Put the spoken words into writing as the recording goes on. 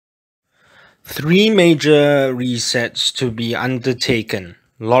Three major resets to be undertaken.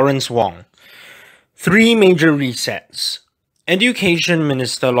 Lawrence Wong. Three major resets. Education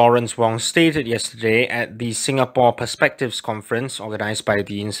Minister Lawrence Wong stated yesterday at the Singapore Perspectives Conference organized by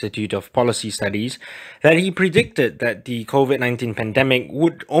the Institute of Policy Studies that he predicted that the COVID-19 pandemic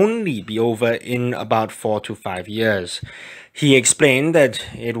would only be over in about 4 to 5 years. He explained that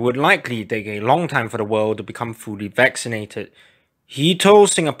it would likely take a long time for the world to become fully vaccinated. He told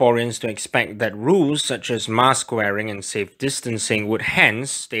Singaporeans to expect that rules such as mask wearing and safe distancing would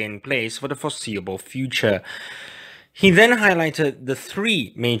hence stay in place for the foreseeable future. He then highlighted the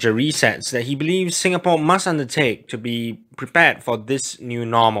three major resets that he believes Singapore must undertake to be prepared for this new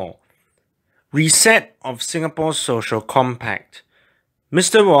normal. Reset of Singapore's social compact.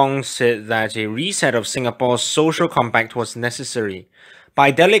 Mr. Wong said that a reset of Singapore's social compact was necessary.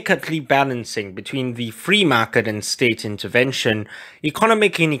 By delicately balancing between the free market and state intervention,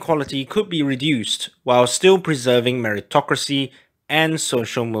 economic inequality could be reduced while still preserving meritocracy and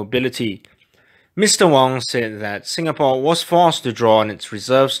social mobility. Mr. Wong said that Singapore was forced to draw on its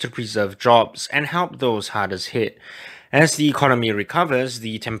reserves to preserve jobs and help those hardest hit. As the economy recovers,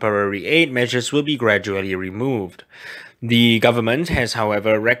 the temporary aid measures will be gradually removed. The government has,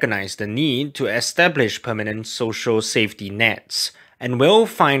 however, recognized the need to establish permanent social safety nets and will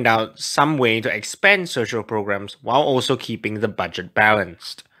find out some way to expand social programs while also keeping the budget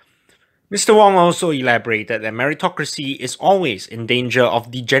balanced. Mr. Wong also elaborated that meritocracy is always in danger of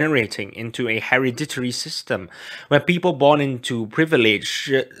degenerating into a hereditary system where people born into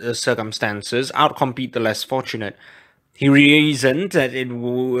privileged circumstances outcompete the less fortunate. He reasoned that it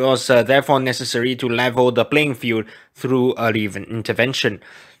was therefore necessary to level the playing field through early intervention.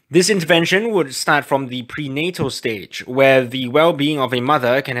 This intervention would start from the prenatal stage, where the well-being of a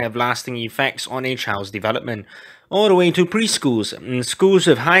mother can have lasting effects on a child's development, all the way to preschools and schools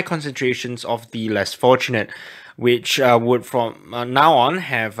with high concentrations of the less fortunate, which would from now on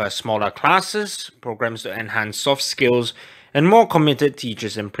have smaller classes, programs to enhance soft skills, and more committed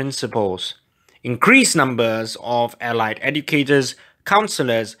teachers and principals. Increased numbers of allied educators,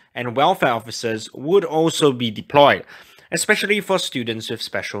 counselors, and welfare officers would also be deployed, especially for students with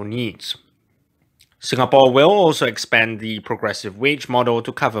special needs. Singapore will also expand the progressive wage model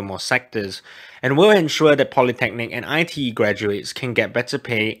to cover more sectors, and will ensure that polytechnic and IT graduates can get better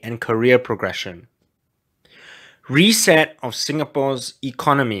pay and career progression. Reset of Singapore's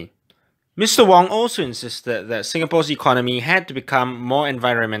economy. Mr. Wong also insisted that Singapore's economy had to become more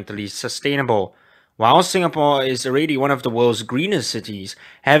environmentally sustainable. While Singapore is already one of the world's greenest cities,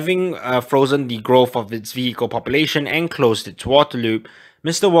 having frozen the growth of its vehicle population and closed its water loop,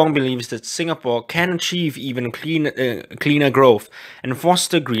 Mr. Wong believes that Singapore can achieve even cleaner growth and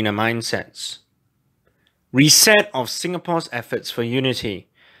foster greener mindsets. Reset of Singapore's efforts for unity.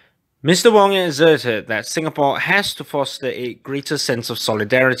 Mr. Wong asserted that Singapore has to foster a greater sense of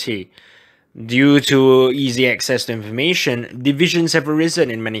solidarity. Due to easy access to information, divisions have arisen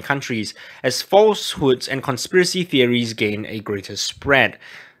in many countries as falsehoods and conspiracy theories gain a greater spread.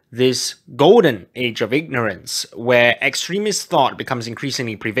 This golden age of ignorance, where extremist thought becomes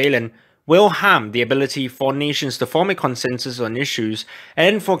increasingly prevalent, will harm the ability for nations to form a consensus on issues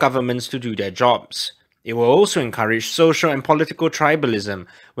and for governments to do their jobs. It will also encourage social and political tribalism,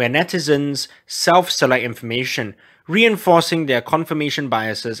 where netizens self-select information, reinforcing their confirmation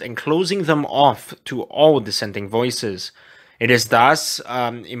biases and closing them off to all dissenting voices. It is thus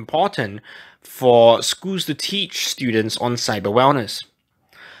important for schools to teach students on cyber wellness.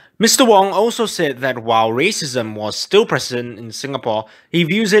 Mr. Wong also said that while racism was still present in Singapore, he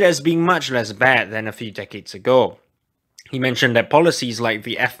views it as being much less bad than a few decades ago. He mentioned that policies like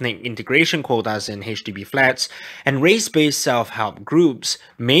the ethnic integration quotas in HDB flats and race-based self-help groups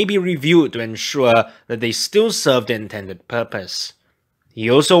may be reviewed to ensure that they still serve the intended purpose. He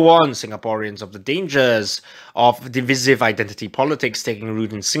also warned Singaporeans of the dangers of divisive identity politics taking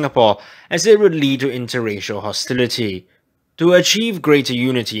root in Singapore, as it would lead to interracial hostility. To achieve greater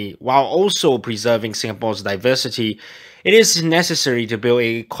unity while also preserving Singapore's diversity, it is necessary to build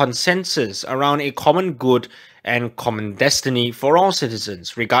a consensus around a common good and common destiny for all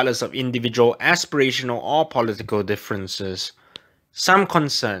citizens, regardless of individual aspirational or political differences. Some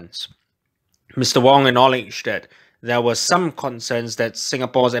concerns. Mr. Wong acknowledged that there were some concerns that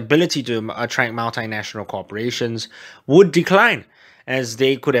Singapore's ability to attract multinational corporations would decline, as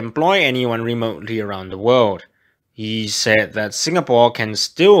they could employ anyone remotely around the world. He said that Singapore can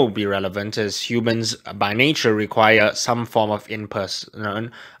still be relevant as humans by nature require some form of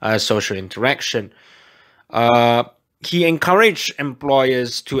in-person social interaction. He encouraged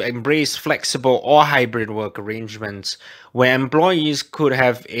employers to embrace flexible or hybrid work arrangements where employees could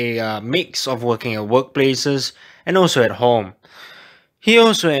have a mix of working at workplaces and also at home. He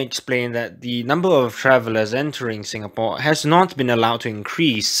also explained that the number of travelers entering Singapore has not been allowed to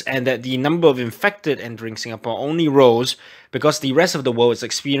increase and that the number of infected entering Singapore only rose because the rest of the world is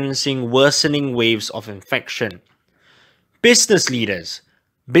experiencing worsening waves of infection. Business leaders.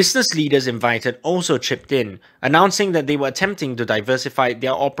 Business leaders invited also chipped in, announcing that they were attempting to diversify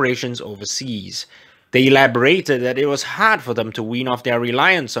their operations overseas. They elaborated that it was hard for them to wean off their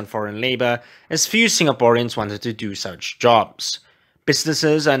reliance on foreign labor, as few Singaporeans wanted to do such jobs.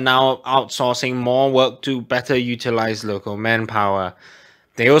 Businesses are now outsourcing more work to better utilize local manpower.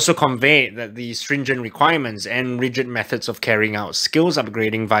 They also conveyed that the stringent requirements and rigid methods of carrying out skills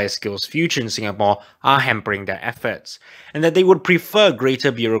upgrading via Skills Future in Singapore are hampering their efforts, and that they would prefer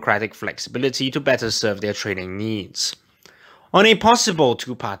greater bureaucratic flexibility to better serve their training needs. On a possible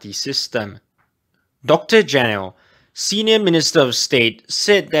two-party system, Dr. Janil, Senior Minister of State,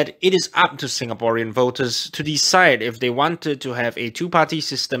 said that it is up to Singaporean voters to decide if they wanted to have a two-party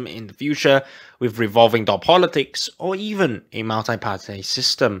system in the future with revolving door politics or even a multi-party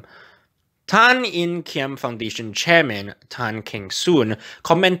system. Tan In Kiam Foundation Chairman Tan Keng Soon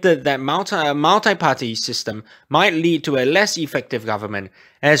commented that a multi-party system might lead to a less effective government,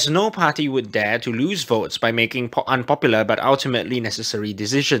 as no party would dare to lose votes by making unpopular but ultimately necessary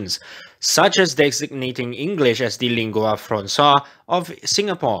decisions, such as designating English as the lingua franca of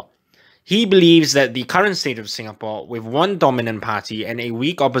Singapore. He believes that the current state of Singapore, with one dominant party and a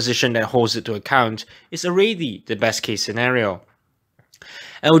weak opposition that holds it to account, is already the best-case scenario.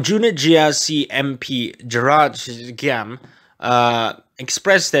 Aljunied GRC MP Gerard Giam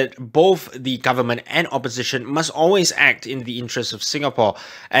expressed that both the government and opposition must always act in the interest of Singapore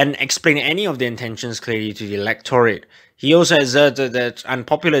and explain any of their intentions clearly to the electorate. He also asserted that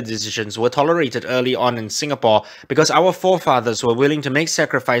unpopular decisions were tolerated early on in Singapore because our forefathers were willing to make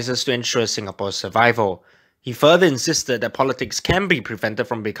sacrifices to ensure Singapore's survival. He further insisted that politics can be prevented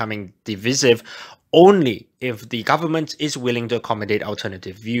from becoming divisive only if the government is willing to accommodate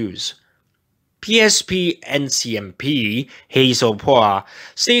alternative views. PSP NCMP Hazel Poa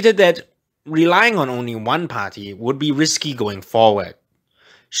stated that relying on only one party would be risky going forward.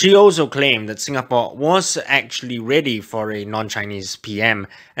 She also claimed that Singapore was actually ready for a non-Chinese PM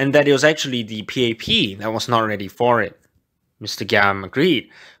and that it was actually the PAP that was not ready for it. Mr. Giam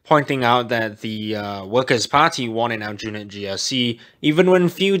agreed, pointing out that the Workers' Party won in Aljunied GRC even when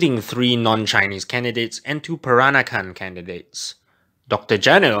fielding 3 non-Chinese candidates and 2 Peranakan candidates. Dr.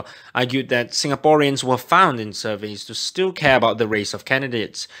 Janil argued that Singaporeans were found in surveys to still care about the race of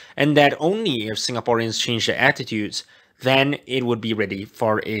candidates, and that only if Singaporeans change their attitudes, then it would be ready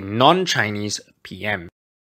for a non-Chinese PM.